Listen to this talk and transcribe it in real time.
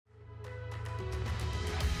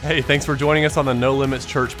Hey, thanks for joining us on the No Limits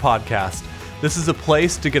Church podcast. This is a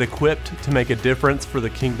place to get equipped to make a difference for the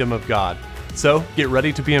kingdom of God. So get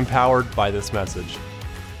ready to be empowered by this message.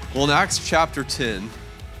 Well, in Acts chapter 10,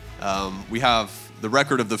 we have the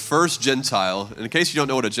record of the first Gentile. And in case you don't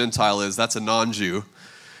know what a Gentile is, that's a non-Jew.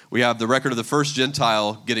 We have the record of the first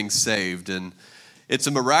Gentile getting saved. And it's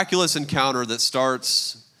a miraculous encounter that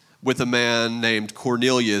starts with a man named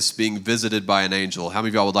Cornelius being visited by an angel. How many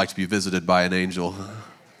of y'all would like to be visited by an angel?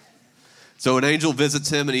 So an angel visits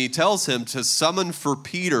him and he tells him to summon for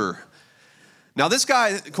Peter. Now this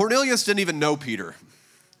guy, Cornelius, didn't even know Peter.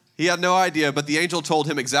 He had no idea, but the angel told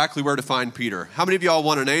him exactly where to find Peter. How many of y'all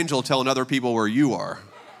want an angel telling other people where you are?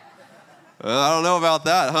 I don't know about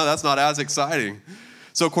that, huh? That's not as exciting.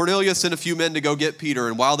 So Cornelius sent a few men to go get Peter,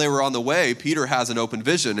 and while they were on the way, Peter has an open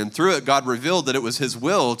vision, and through it, God revealed that it was his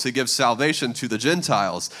will to give salvation to the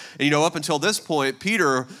Gentiles. And up until this point,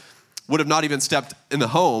 Peter would have not even stepped in the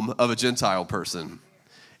home of a Gentile person.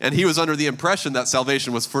 And he was under the impression that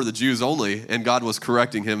salvation was for the Jews only, and God was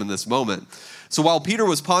correcting him in this moment. So while Peter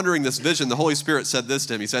was pondering this vision, the Holy Spirit said this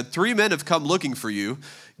to him. He said, 3 men have come looking for you.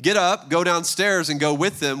 Get up, go downstairs, and go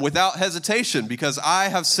with them without hesitation, because I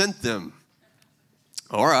have sent them.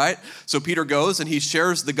 All right, so Peter goes and he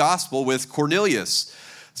shares the gospel with Cornelius.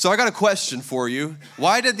 So I got a question for you.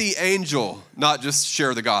 Why did the angel not just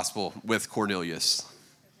share the gospel with Cornelius?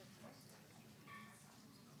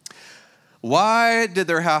 Why did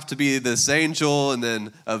there have to be this angel and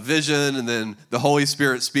then a vision and then the Holy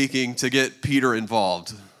Spirit speaking to get Peter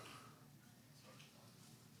involved?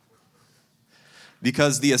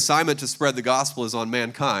 Because the assignment to spread the gospel is on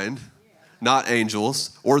mankind, not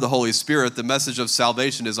angels or the Holy Spirit. The message of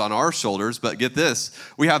salvation is on our shoulders, but get this,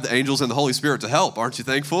 we have the angels and the Holy Spirit to help. Aren't you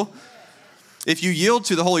thankful? If you yield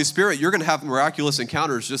to the Holy Spirit, you're going to have miraculous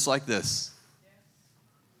encounters just like this.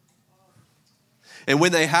 And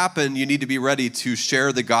when they happen, you need to be ready to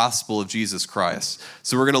share the gospel of Jesus Christ.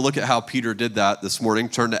 So we're going to look at how Peter did that this morning.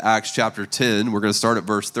 Turn to Acts chapter 10. We're going to start at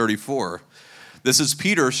verse 34. This is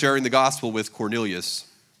Peter sharing the gospel with Cornelius.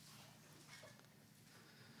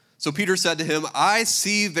 So Peter said to him, I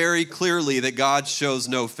see very clearly that God shows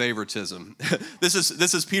no favoritism. This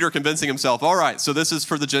is Peter convincing himself, all right, so this is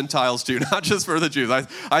for the Gentiles too, not just for the Jews.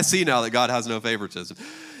 I see now that God has no favoritism.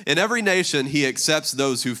 In every nation, he accepts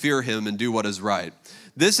those who fear him and do what is right.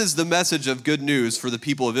 This is the message of good news for the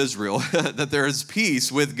people of Israel, that there is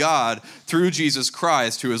peace with God through Jesus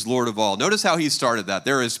Christ, who is Lord of all. Notice how he started that.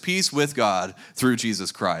 There is peace with God through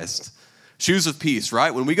Jesus Christ. Shoes of peace,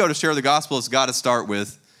 right? When we go to share the gospel, it's got to start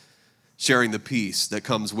with sharing the peace that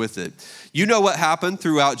comes with it. You know what happened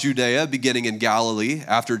throughout Judea, beginning in Galilee,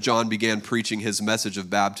 after John began preaching his message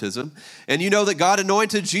of baptism. And you know that God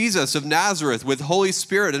anointed Jesus of Nazareth with Holy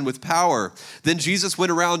Spirit and with power. Then Jesus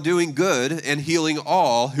went around doing good and healing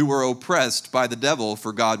all who were oppressed by the devil,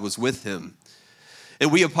 for God was with him.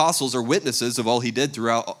 And we apostles are witnesses of all he did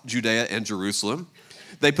throughout Judea and Jerusalem.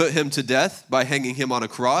 They put him to death by hanging him on a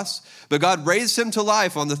cross, but God raised him to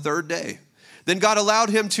life on the 3rd day. Then God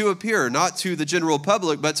allowed him to appear, not to the general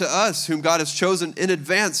public, but to us, whom God has chosen in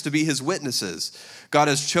advance to be his witnesses. God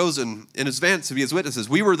has chosen in advance to be his witnesses.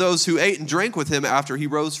 We were those who ate and drank with him after he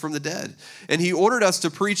rose from the dead. And he ordered us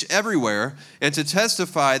to preach everywhere and to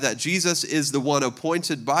testify that Jesus is the one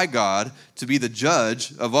appointed by God to be the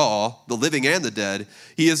judge of all, the living and the dead.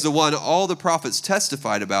 He is the one all the prophets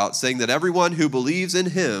testified about, saying that everyone who believes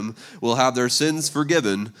in him will have their sins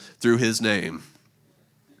forgiven through his name.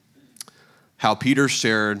 How Peter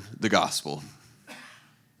shared the gospel.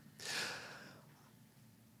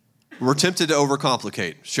 We're tempted to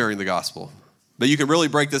overcomplicate sharing the gospel, but you can really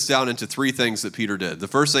break this down into 3 things that Peter did. The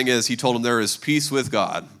first thing is he told him there is peace with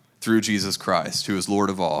God through Jesus Christ, who is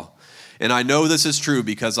Lord of all. And I know this is true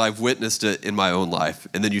because I've witnessed it in my own life.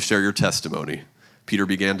 And then you share your testimony. Peter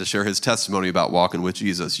began to share his testimony about walking with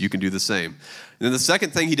Jesus. You can do the same. And then the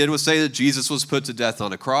second thing he did was say that Jesus was put to death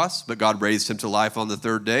on a cross, but God raised him to life on the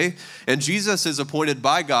 3rd day. And Jesus is appointed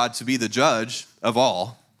by God to be the judge of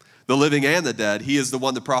all, the living and the dead. He is the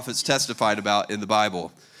one the prophets testified about in the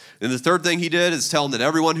Bible. And the third thing he did is tell him that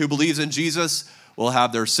everyone who believes in Jesus will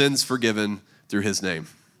have their sins forgiven through his name.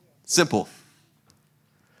 Simple.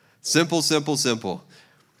 Simple, simple, simple.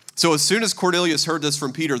 So as soon as Cornelius heard this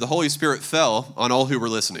from Peter, the Holy Spirit fell on all who were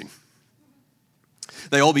listening.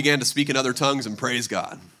 They all began to speak in other tongues and praise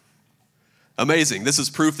God. Amazing. This is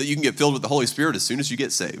proof that you can get filled with the Holy Spirit as soon as you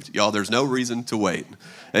get saved. Y'all, there's no reason to wait.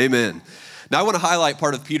 Amen. Now I want to highlight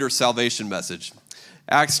part of Peter's salvation message.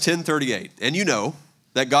 Acts 10:38. And you know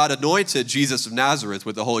that God anointed Jesus of Nazareth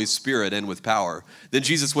with the Holy Spirit and with power. Then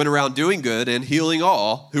Jesus went around doing good and healing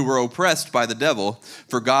all who were oppressed by the devil,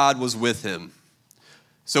 for God was with him.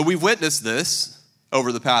 So we've witnessed this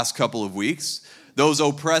over the past couple of weeks. Those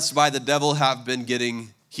oppressed by the devil have been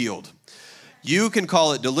getting healed. You can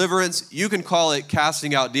call it deliverance, you can call it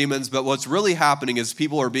casting out demons, but what's really happening is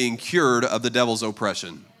people are being cured of the devil's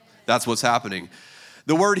oppression. That's what's happening.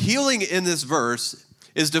 The word healing in this verse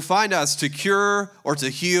is defined as to cure or to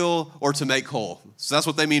heal or to make whole. So that's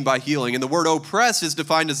what they mean by healing. And the word oppress is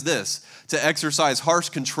defined as this: to exercise harsh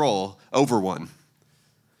control over one.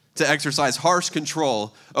 To exercise harsh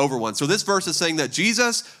control over one. So this verse is saying that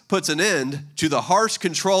Jesus puts an end to the harsh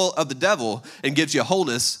control of the devil and gives you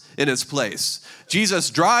wholeness in its place. Jesus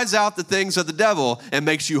drives out the things of the devil and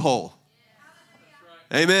makes you whole.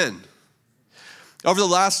 Amen. Over the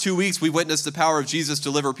last 2 weeks, we've witnessed the power of Jesus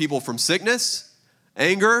deliver people from sickness,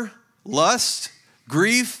 anger, lust,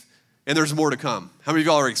 grief, and there's more to come. How many of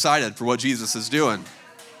y'all are excited for what Jesus is doing?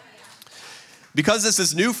 Because this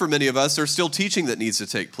is new for many of us, there's still teaching that needs to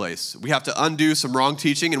take place. We have to undo some wrong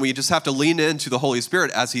teaching, and we just have to lean into the Holy Spirit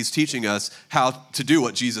as he's teaching us how to do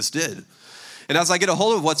what Jesus did. And as I get a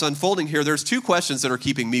hold of what's unfolding here, there's two questions that are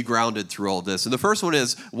keeping me grounded through all of this. And the first one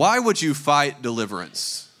is, why would you fight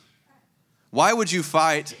deliverance? Why would you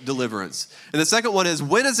fight deliverance? And the second one is,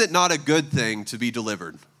 when is it not a good thing to be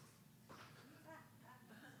delivered?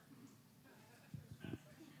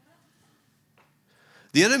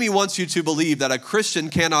 The enemy wants you to believe that a Christian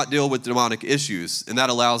cannot deal with demonic issues, and that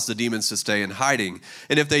allows the demons to stay in hiding.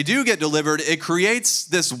 And if they do get delivered, it creates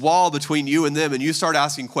this wall between you and them, and you start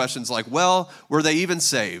asking questions like, well, were they even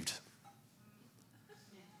saved?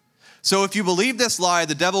 So if you believe this lie,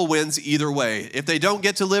 the devil wins either way. If they don't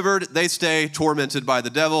get delivered, they stay tormented by the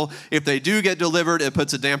devil. If they do get delivered, it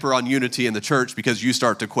puts a damper on unity in the church because you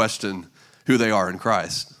start to question who they are in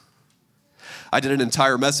Christ. I did an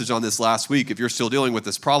entire message on this last week. If you're still dealing with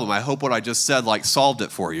this problem, I hope what I just said solved it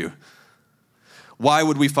for you. Why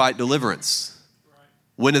would we fight deliverance?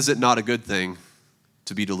 When is it not a good thing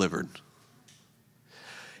to be delivered?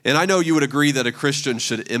 And I know you would agree that a Christian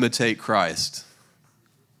should imitate Christ.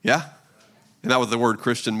 Yeah? Isn't that what the word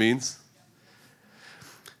Christian means?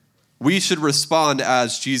 We should respond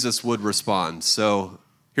as Jesus would respond. So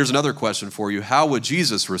here's another question for you. How would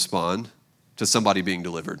Jesus respond to somebody being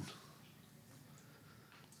delivered?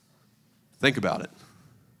 Think about it.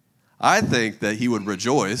 I think that he would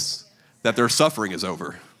rejoice that their suffering is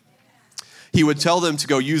over. He would tell them to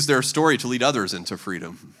go use their story to lead others into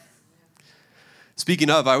freedom. Speaking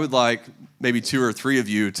of, I would like maybe 2 or 3 of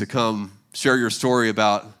you to come share your story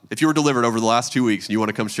about if you were delivered over the last 2 weeks and you want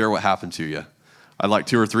to come share what happened to you. I'd like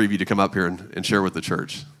 2 or 3 of you to come up here and share with the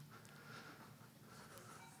church.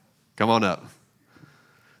 Come on up.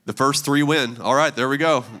 The first 3 win. All right, there we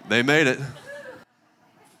go. They made it.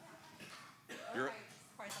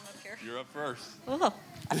 You're up first. Oh,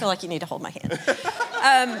 I feel like you need to hold my hand.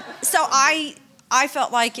 So I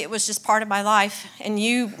felt like it was just part of my life. And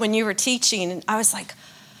when you were teaching, I was like,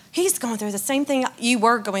 he's going through the same thing. You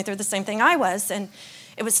were going through the same thing I was. And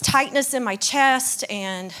it was tightness in my chest,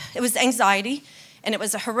 and it was anxiety. And it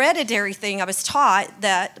was a hereditary thing I was taught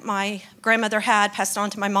that my grandmother had passed on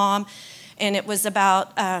to my mom. And it was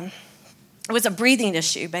about, it was a breathing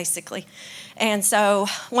issue, basically. And so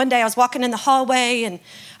one day I was walking in the hallway and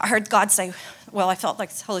I heard God say, well, I felt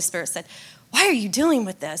like the Holy Spirit said, why are you dealing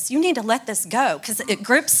with this? You need to let this go, because it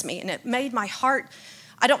grips me and it made my heart,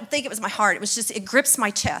 I don't think it was my heart, it was just, it grips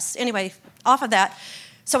my chest. Anyway, off of that,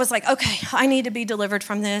 so I was like, okay, I need to be delivered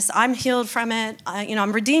from this. I'm healed from it.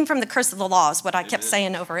 I'm redeemed from the curse of the law is what I kept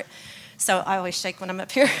saying over it. So I always shake when I'm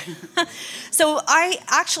up here. So I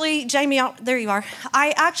actually, Jamie, there you are.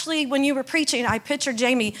 I actually, when you were preaching, I pictured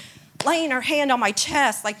Jamie laying her hand on my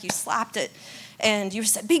chest like you slapped it. And you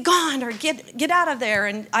said, be gone or get out of there.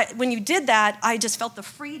 And when you did that, I just felt the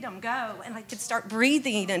freedom go. And I could start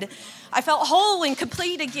breathing. And I felt whole and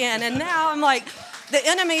complete again. And now I'm like, the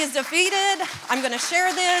enemy is defeated. I'm going to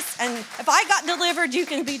share this. And if I got delivered, you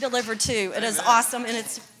can be delivered too. It is awesome. And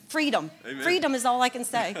it's freedom. Amen. Freedom is all I can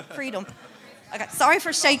say. Freedom. Okay. Sorry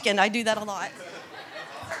for shaking. I do that a lot.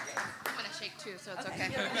 I'm going to shake too, so it's okay.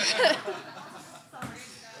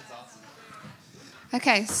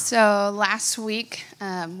 Okay, so last week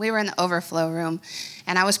we were in the overflow room,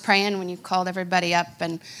 and I was praying when you called everybody up,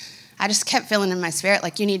 and I just kept feeling in my spirit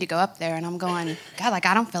like, you need to go up there. And I'm going, God,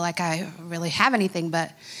 I don't feel like I really have anything, and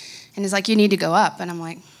he's like, you need to go up. And I'm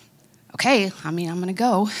like, okay, I'm going to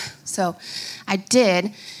go. So I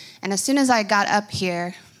did, and as soon as I got up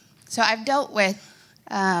here, so I've dealt with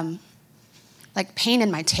pain in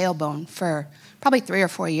my tailbone for probably 3 or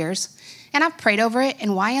 4 years. And I've prayed over it,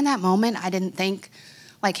 and why in that moment I didn't think,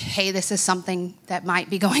 hey, this is something that might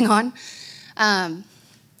be going on.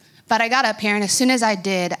 But I got up here, and as soon as I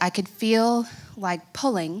did, I could feel like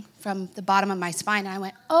pulling from the bottom of my spine. And I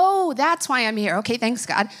went, oh, that's why I'm here. Okay, thanks,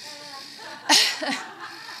 God.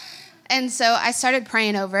 And so I started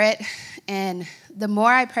praying over it. And the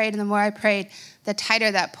more I prayed and the more I prayed, the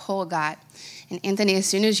tighter that pull got. And Anthony, as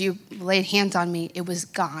soon as you laid hands on me, it was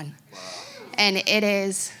gone. Wow. And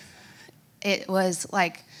it was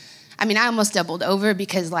like, I mean, I almost doubled over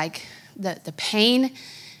because like the pain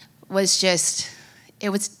was just, it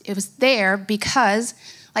was there because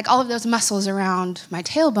like all of those muscles around my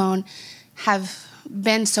tailbone have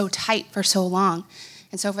been so tight for so long.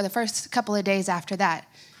 And so for the first couple of days after that,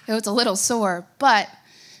 it was a little sore, but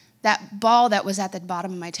that ball that was at the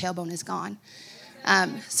bottom of my tailbone is gone.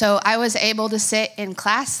 So I was able to sit in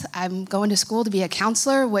class. I'm going to school to be a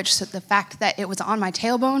counselor, which the fact that it was on my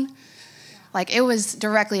tailbone, like it was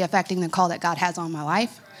directly affecting the call that God has on my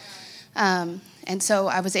life. And so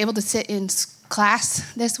I was able to sit in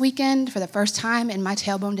class this weekend for the first time, and my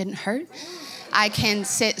tailbone didn't hurt. I can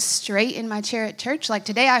sit straight in my chair at church. Like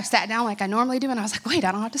today I sat down like I normally do, and I was like, wait,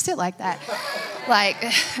 I don't have to sit like that. Like,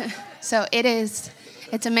 so it's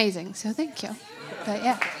amazing. So thank you. But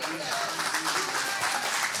yeah.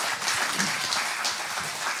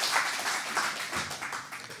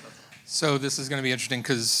 So this is going to be interesting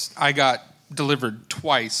because I got delivered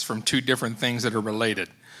twice from two different things that are related.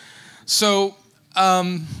 So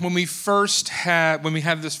when we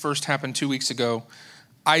had this first happen 2 weeks ago,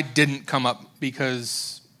 I didn't come up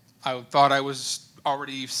because I thought I was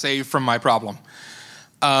already saved from my problem.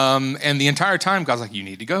 And the entire time, God's like, you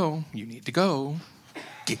need to go, you need to go,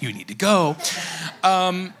 you need to go.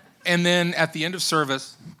 And then at the end of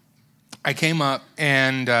service, I came up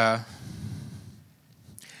and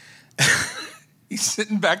he's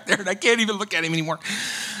sitting back there and I can't even look at him anymore.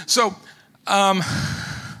 So I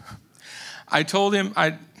told him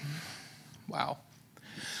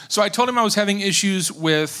So I told him I was having issues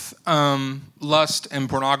with lust and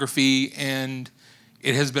pornography, and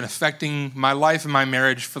it has been affecting my life and my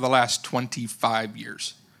marriage for the last 25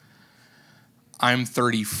 years. I'm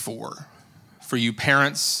 34. For you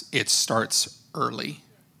parents, it starts early.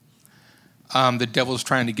 The devil's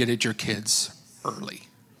trying to get at your kids early.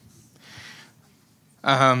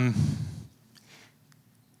 I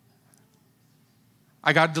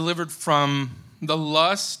got delivered from the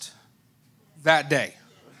lust that day.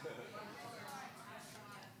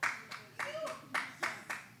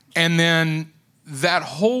 And then that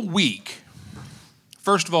whole week,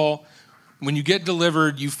 first of all, when you get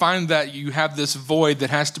delivered, you find that you have this void that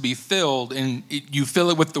has to be filled, and you fill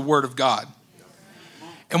it with the Word of God.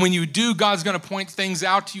 And when you do, God's going to point things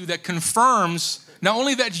out to you that confirms not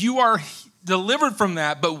only that you are delivered from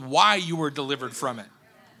that, but why you were delivered from it.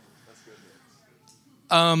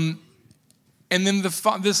 And then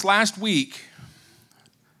this last week,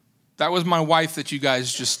 that was my wife that you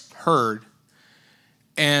guys just heard.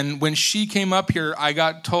 And when she came up here, I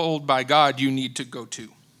got told by God, you need to go too.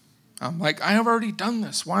 I'm like, I have already done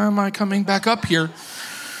this. Why am I coming back up here?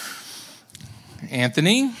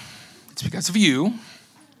 Anthony, it's because of you.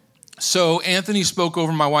 So Anthony spoke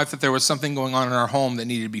over my wife that there was something going on in our home that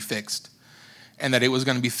needed to be fixed, and that it was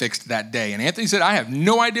going to be fixed that day. And Anthony said, I have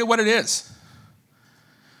no idea what it is,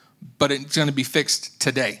 but it's going to be fixed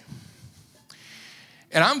today.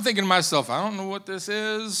 And I'm thinking to myself, I don't know what this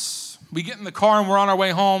is. We get in the car and we're on our way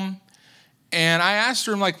home, and I asked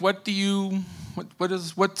her, I'm like, what's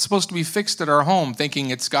supposed to be fixed at our home? Thinking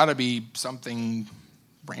it's got to be something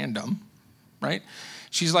random, right?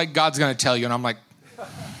 She's like, God's going to tell you. And I'm like,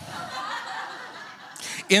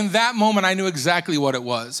 in that moment, I knew exactly what it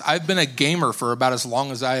was. I've been a gamer for about as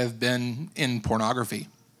long as I have been in pornography.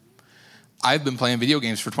 I've been playing video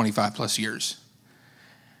games for 25 plus years.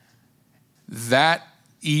 That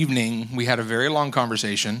evening, we had a very long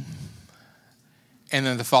conversation. And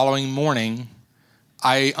then the following morning,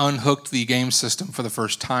 I unhooked the game system for the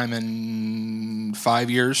first time in 5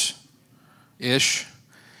 years-ish.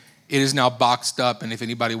 It is now boxed up, and if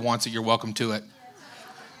anybody wants it, you're welcome to it.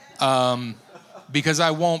 Because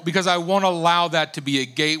I won't allow that to be a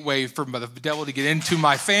gateway for the devil to get into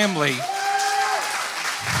my family.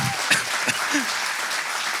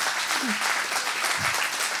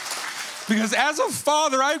 Because as a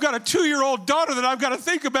father, I've got a 2-year-old daughter that I've got to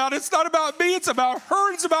think about. It's not about me, it's about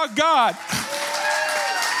her, it's about God.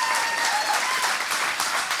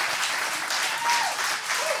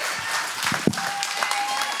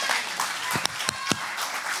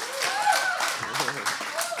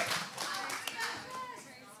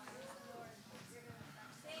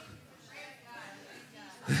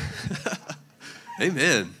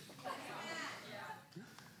 Amen.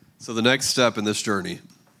 So the next step in this journey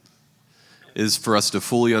is for us to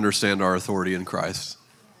fully understand our authority in Christ.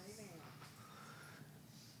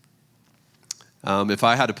 If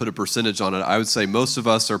I had to put a percentage on it, I would say most of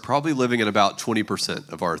us are probably living in about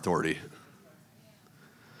 20% of our authority.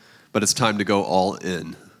 But it's time to go all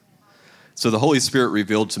in. So the Holy Spirit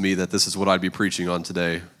revealed to me that this is what I'd be preaching on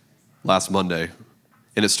today, last Monday.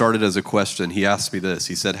 And it started as a question. He asked me this.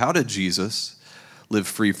 He said, how did Jesus live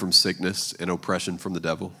free from sickness and oppression from the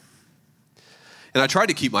devil? And I tried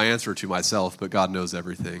to keep my answer to myself, but God knows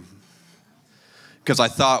everything. Because I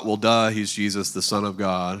thought, well, duh, he's Jesus, the Son of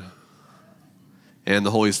God. And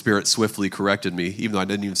the Holy Spirit swiftly corrected me, even though I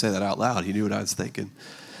didn't even say that out loud. He knew what I was thinking.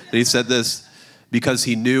 And he said this, because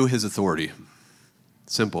he knew his authority.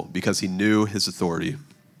 Simple, because he knew his authority.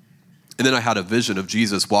 And then I had a vision of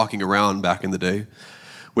Jesus walking around back in the day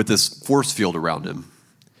with this force field around him.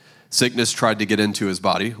 Sickness tried to get into his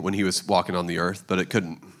body when he was walking on the earth, but it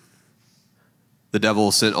couldn't. The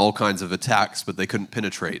devil sent all kinds of attacks, but they couldn't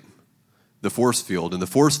penetrate the force field. And the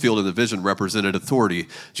force field in the vision represented authority.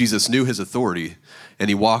 Jesus knew his authority, and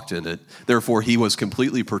he walked in it. Therefore, he was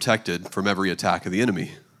completely protected from every attack of the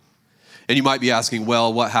enemy. And you might be asking,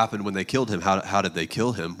 well, what happened when they killed him? How did they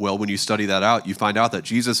kill him? Well, when you study that out, you find out that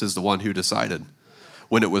Jesus is the one who decided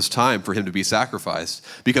when it was time for him to be sacrificed.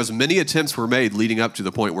 Because many attempts were made leading up to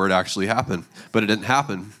the point where it actually happened. But it didn't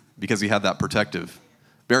happen because he had that protective.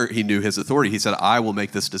 He knew his authority. He said, I will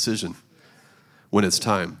make this decision when it's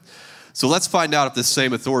time. So let's find out if this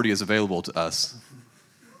same authority is available to us.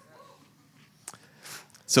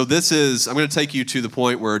 So I'm going to take you to the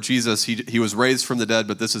point where Jesus, he was raised from the dead,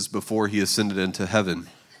 but this is before he ascended into heaven.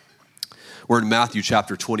 We're in Matthew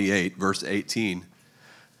chapter 28, verse 18.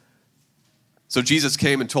 So Jesus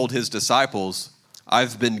came and told his disciples,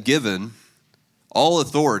 I've been given all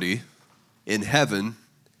authority in heaven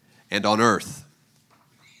and on earth.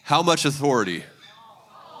 How much authority?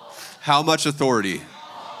 How much authority?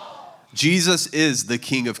 Jesus is the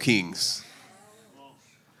King of Kings.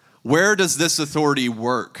 Where does this authority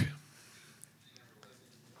work?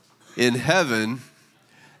 In heaven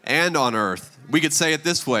and on earth. We could say it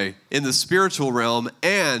this way, in the spiritual realm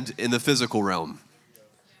and in the physical realm.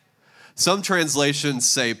 Some translations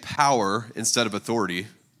say power instead of authority.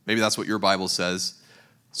 Maybe that's what your Bible says.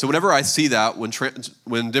 So whenever I see that,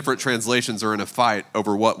 when different translations are in a fight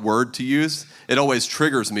over what word to use, it always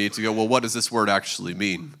triggers me to go, well, what does this word actually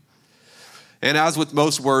mean? And as with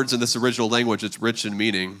most words in this original language, it's rich in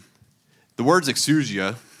meaning. The word's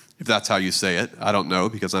exousia, if that's how you say it. I don't know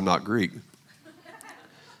because I'm not Greek.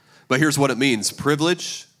 But here's what it means.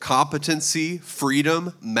 Privilege, competency,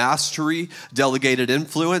 freedom, mastery, delegated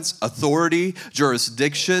influence, authority,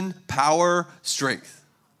 jurisdiction, power, strength.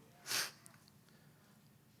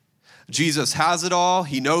 Jesus has it all.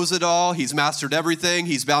 He knows it all. He's mastered everything.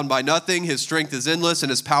 He's bound by nothing. His strength is endless and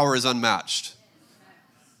his power is unmatched.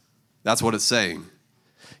 That's what it's saying.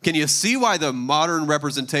 Can you see why the modern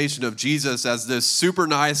representation of Jesus as this super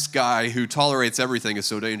nice guy who tolerates everything is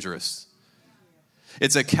so dangerous?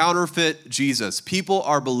 It's a counterfeit Jesus. People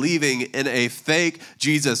are believing in a fake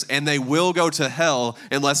Jesus, and they will go to hell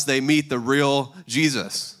unless they meet the real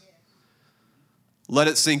Jesus. Let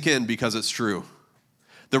it sink in because it's true.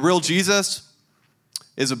 The real Jesus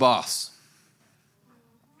is a boss.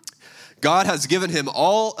 God has given him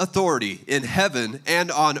all authority in heaven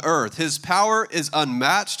and on earth. His power is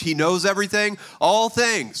unmatched. He knows everything. All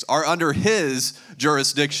things are under his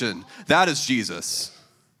jurisdiction. That is Jesus.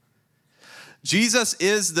 Jesus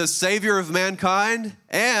is the Savior of mankind,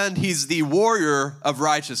 and he's the warrior of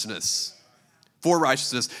righteousness. For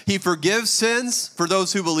righteousness. He forgives sins for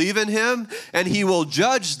those who believe in him, and he will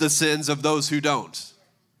judge the sins of those who don't.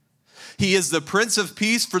 He is the Prince of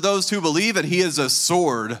Peace for those who believe, and he is a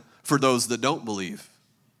sword for those that don't believe.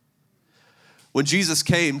 When Jesus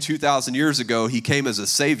came 2,000 years ago, he came as a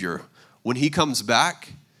savior. When he comes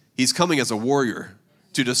back, he's coming as a warrior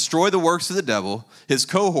to destroy the works of the devil, his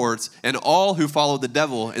cohorts, and all who follow the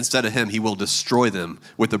devil instead of him. He will destroy them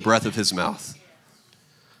with the breath of his mouth.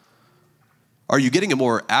 Are you getting a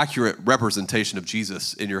more accurate representation of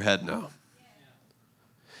Jesus in your head now?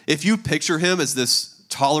 If you picture him as this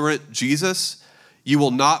tolerant Jesus, you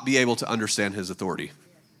will not be able to understand his authority.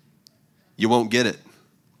 You won't get it.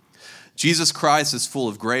 Jesus Christ is full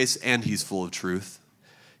of grace and he's full of truth.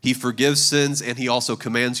 He forgives sins and he also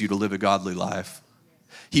commands you to live a godly life.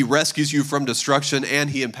 He rescues you from destruction and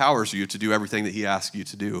he empowers you to do everything that he asks you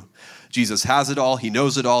to do. Jesus has it all. He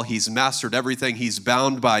knows it all. He's mastered everything. He's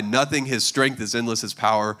bound by nothing. His strength is endless. His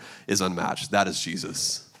power is unmatched. That is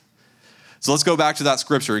Jesus. So let's go back to that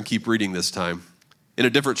scripture and keep reading this time. In a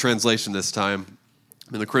different translation this time.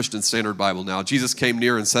 I'm in the Christian Standard Bible now. Jesus came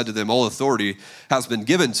near and said to them, all authority has been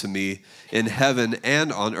given to me in heaven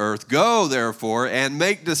and on earth. Go, therefore, and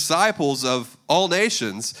make disciples of all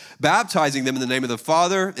nations, baptizing them in the name of the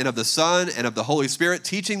Father and of the Son and of the Holy Spirit,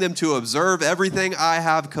 teaching them to observe everything I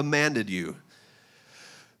have commanded you.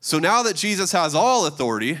 So now that Jesus has all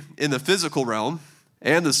authority in the physical realm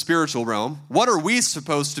and the spiritual realm, what are we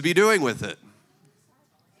supposed to be doing with it?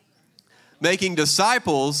 Making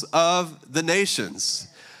disciples of the nations.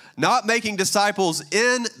 Not making disciples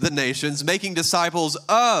in the nations, making disciples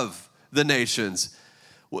of the nations.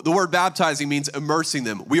 The word baptizing means immersing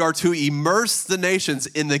them. We are to immerse the nations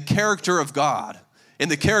in the character of God, in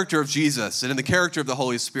the character of Jesus, and in the character of the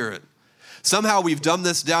Holy Spirit. Somehow we've dumbed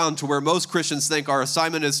this down to where most Christians think our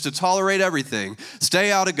assignment is to tolerate everything,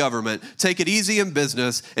 stay out of government, take it easy in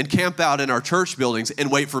business, and camp out in our church buildings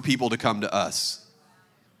and wait for people to come to us.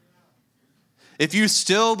 If you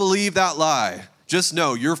still believe that lie, just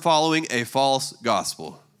know you're following a false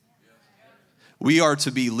gospel. We are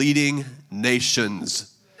to be leading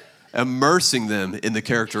nations, immersing them in the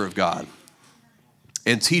character of God,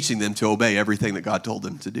 and teaching them to obey everything that God told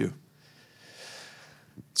them to do.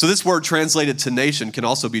 So this word translated to nation can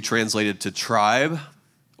also be translated to tribe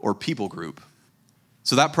or people group.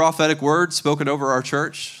 So that prophetic word spoken over our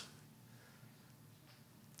church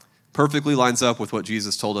perfectly lines up with what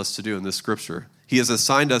Jesus told us to do in this scripture. He has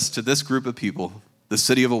assigned us to this group of people, the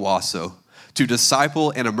city of Owasso, to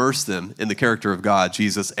disciple and immerse them in the character of God,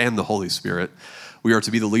 Jesus, and the Holy Spirit. We are to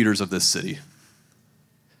be the leaders of this city.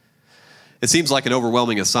 It seems like an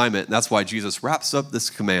overwhelming assignment, and that's why Jesus wraps up this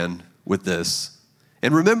command with this.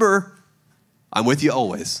 And remember, I'm with you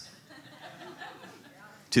always,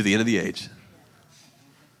 to the end of the age.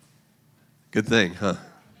 Good thing, huh?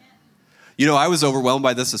 You know, I was overwhelmed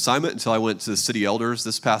by this assignment until I went to the city elders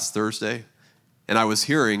this past Thursday, and I was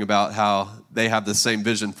hearing about how they have the same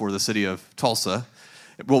vision for the city of Tulsa.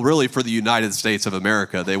 Well, really for the United States of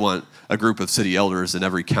America. They want a group of city elders in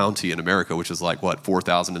every county in America, which is like,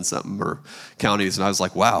 4,000 and something or counties. And I was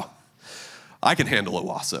like, wow, I can handle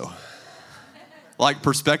Owasso. Like,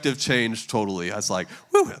 perspective changed totally. I was like,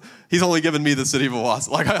 whew, he's only given me the city of Owasso.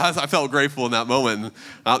 Like, I felt grateful in that moment.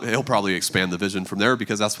 And he'll probably expand the vision from there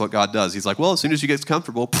because that's what God does. He's like, well, as soon as you get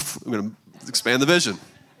comfortable, I'm going to expand the vision.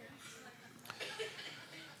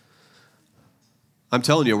 I'm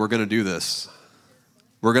telling you, we're going to do this.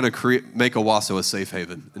 We're going to make Owasso a safe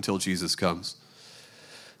haven until Jesus comes.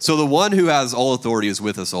 So the one who has all authority is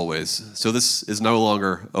with us always. So this is no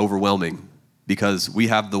longer overwhelming because we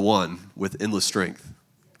have the one with endless strength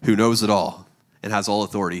who knows it all and has all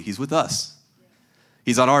authority. He's with us.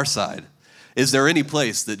 He's on our side. Is there any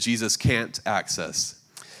place that Jesus can't access?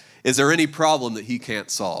 Is there any problem that he can't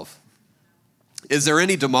solve? Is there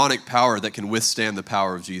any demonic power that can withstand the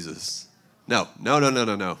power of Jesus? No. No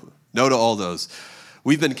to all those.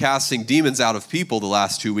 We've been casting demons out of people the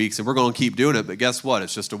last 2 weeks, and we're going to keep doing it, but guess what?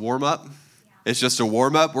 It's just a warm-up. It's just a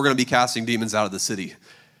warm-up. We're going to be casting demons out of the city.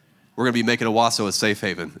 We're going to be making Owasso a safe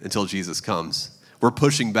haven until Jesus comes. We're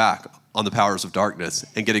pushing back on the powers of darkness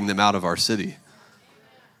and getting them out of our city.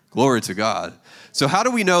 Glory to God. So how do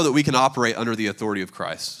we know that we can operate under the authority of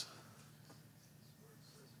Christ?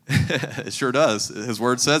 It sure does. His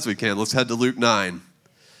word says we can. Let's head to Luke 9.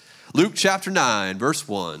 Luke chapter 9, verse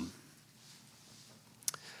 1.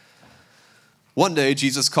 One day,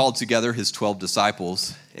 Jesus called together his 12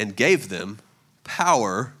 disciples and gave them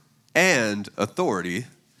power and authority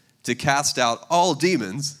to cast out all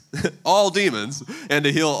demons, and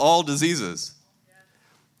to heal all diseases.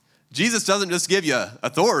 Jesus doesn't just give you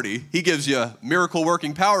authority, he gives you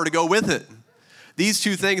miracle-working power to go with it. These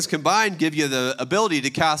two things combined give you the ability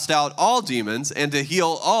to cast out all demons and to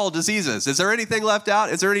heal all diseases. Is there anything left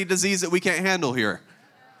out? Is there any disease that we can't handle here?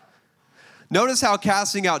 Notice how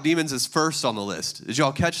casting out demons is first on the list. Did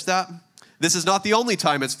y'all catch that? This is not the only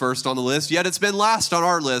time it's first on the list, yet it's been last on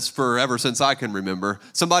our list for ever since I can remember.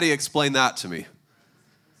 Somebody explain that to me.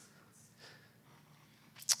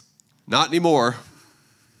 Not anymore.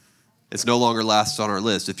 It's no longer last on our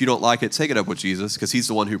list. If you don't like it, take it up with Jesus because he's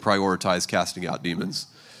the one who prioritized casting out demons.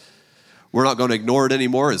 We're not going to ignore it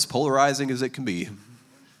anymore, as polarizing as it can be.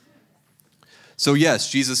 So yes,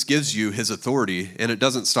 Jesus gives you his authority, and it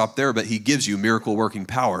doesn't stop there, but he gives you miracle-working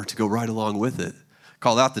power to go right along with it.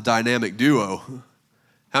 Call that the dynamic duo.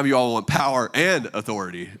 How many of y'all want power and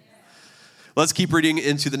authority? Let's keep reading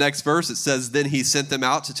into the next verse. It says, then he sent them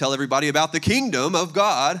out to tell everybody about the kingdom of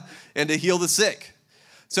God and to heal the sick.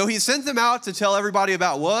 So he sent them out to tell everybody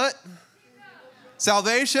about what?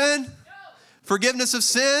 Salvation? Forgiveness of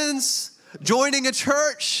sins? Joining a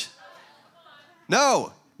church?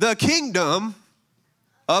 No, the kingdom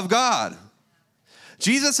of God.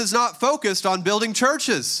 Jesus is not focused on building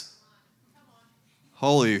churches.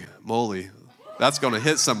 Holy moly, that's going to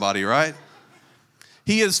hit somebody, right?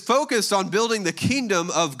 He is focused on building the kingdom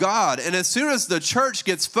of God. And as soon as the church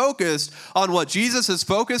gets focused on what Jesus is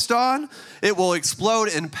focused on, it will explode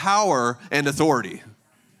in power and authority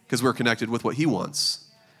because we're connected with what he wants.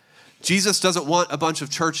 Jesus doesn't want a bunch of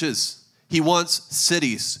churches. He wants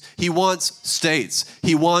cities. He wants states.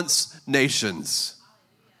 He wants nations.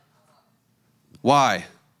 Why?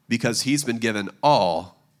 Because he's been given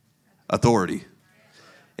all authority.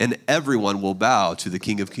 And everyone will bow to the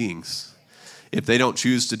King of Kings. If they don't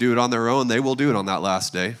choose to do it on their own, they will do it on that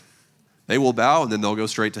last day. They will bow and then they'll go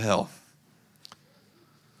straight to hell.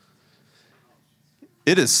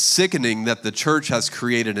 It is sickening that the church has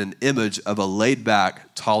created an image of a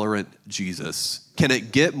laid-back, tolerant Jesus. Can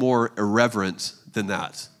it get more irreverent than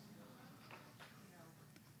that?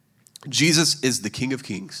 Jesus is the King of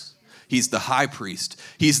Kings. He's the high priest.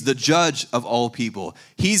 He's the judge of all people.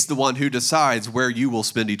 He's the one who decides where you will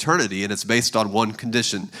spend eternity, and it's based on one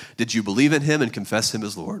condition. Did you believe in him and confess him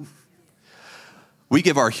as Lord? We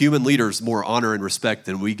give our human leaders more honor and respect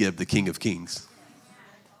than we give the King of Kings.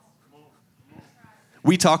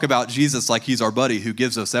 We talk about Jesus like he's our buddy who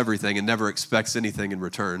gives us everything and never expects anything in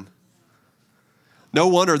return. No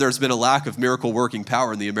wonder there's been a lack of miracle working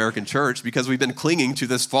power in the American church because we've been clinging to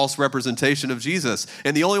this false representation of Jesus.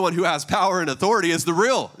 And the only one who has power and authority is the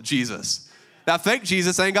real Jesus. That fake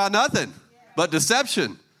Jesus ain't got nothing but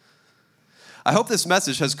deception. I hope this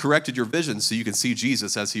message has corrected your vision so you can see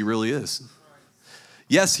Jesus as he really is.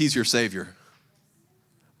 Yes, he's your Savior.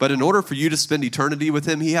 But in order for you to spend eternity with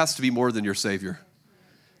him, he has to be more than your Savior.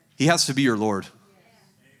 He has to be your Lord.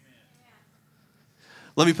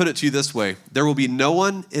 Let me put it to you this way. There will be no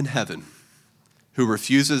one in heaven who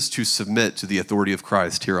refuses to submit to the authority of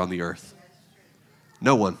Christ here on the earth.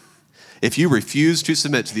 No one. If you refuse to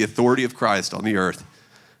submit to the authority of Christ on the earth,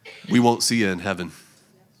 we won't see you in heaven.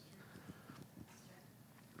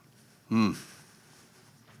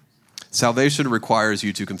 Salvation requires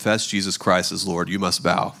you to confess Jesus Christ as Lord. You must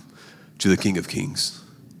bow to the King of Kings.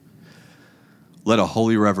 Let a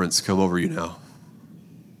holy reverence come over you now.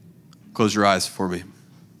 Close your eyes for me.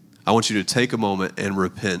 I want you to take a moment and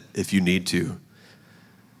repent if you need to.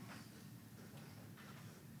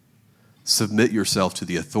 Submit yourself to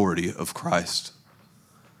the authority of Christ.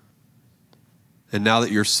 And now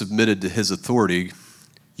that you're submitted to his authority,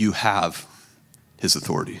 you have his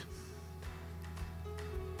authority.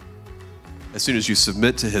 As soon as you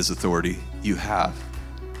submit to his authority, you have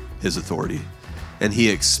his authority. And he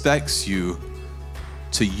expects you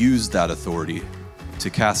to use that authority to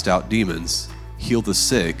cast out demons, heal the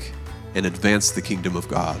sick, and advance the kingdom of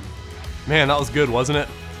God. Man, that was good, wasn't it?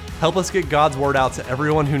 Help us get God's word out to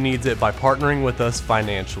everyone who needs it by partnering with us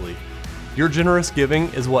financially. Your generous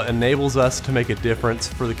giving is what enables us to make a difference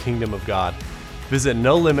for the kingdom of God. Visit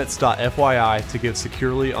NoLimits.fyi to give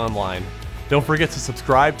securely online. Don't forget to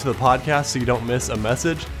subscribe to the podcast so you don't miss a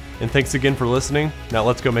message. And thanks again for listening. Now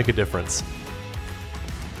let's go make a difference.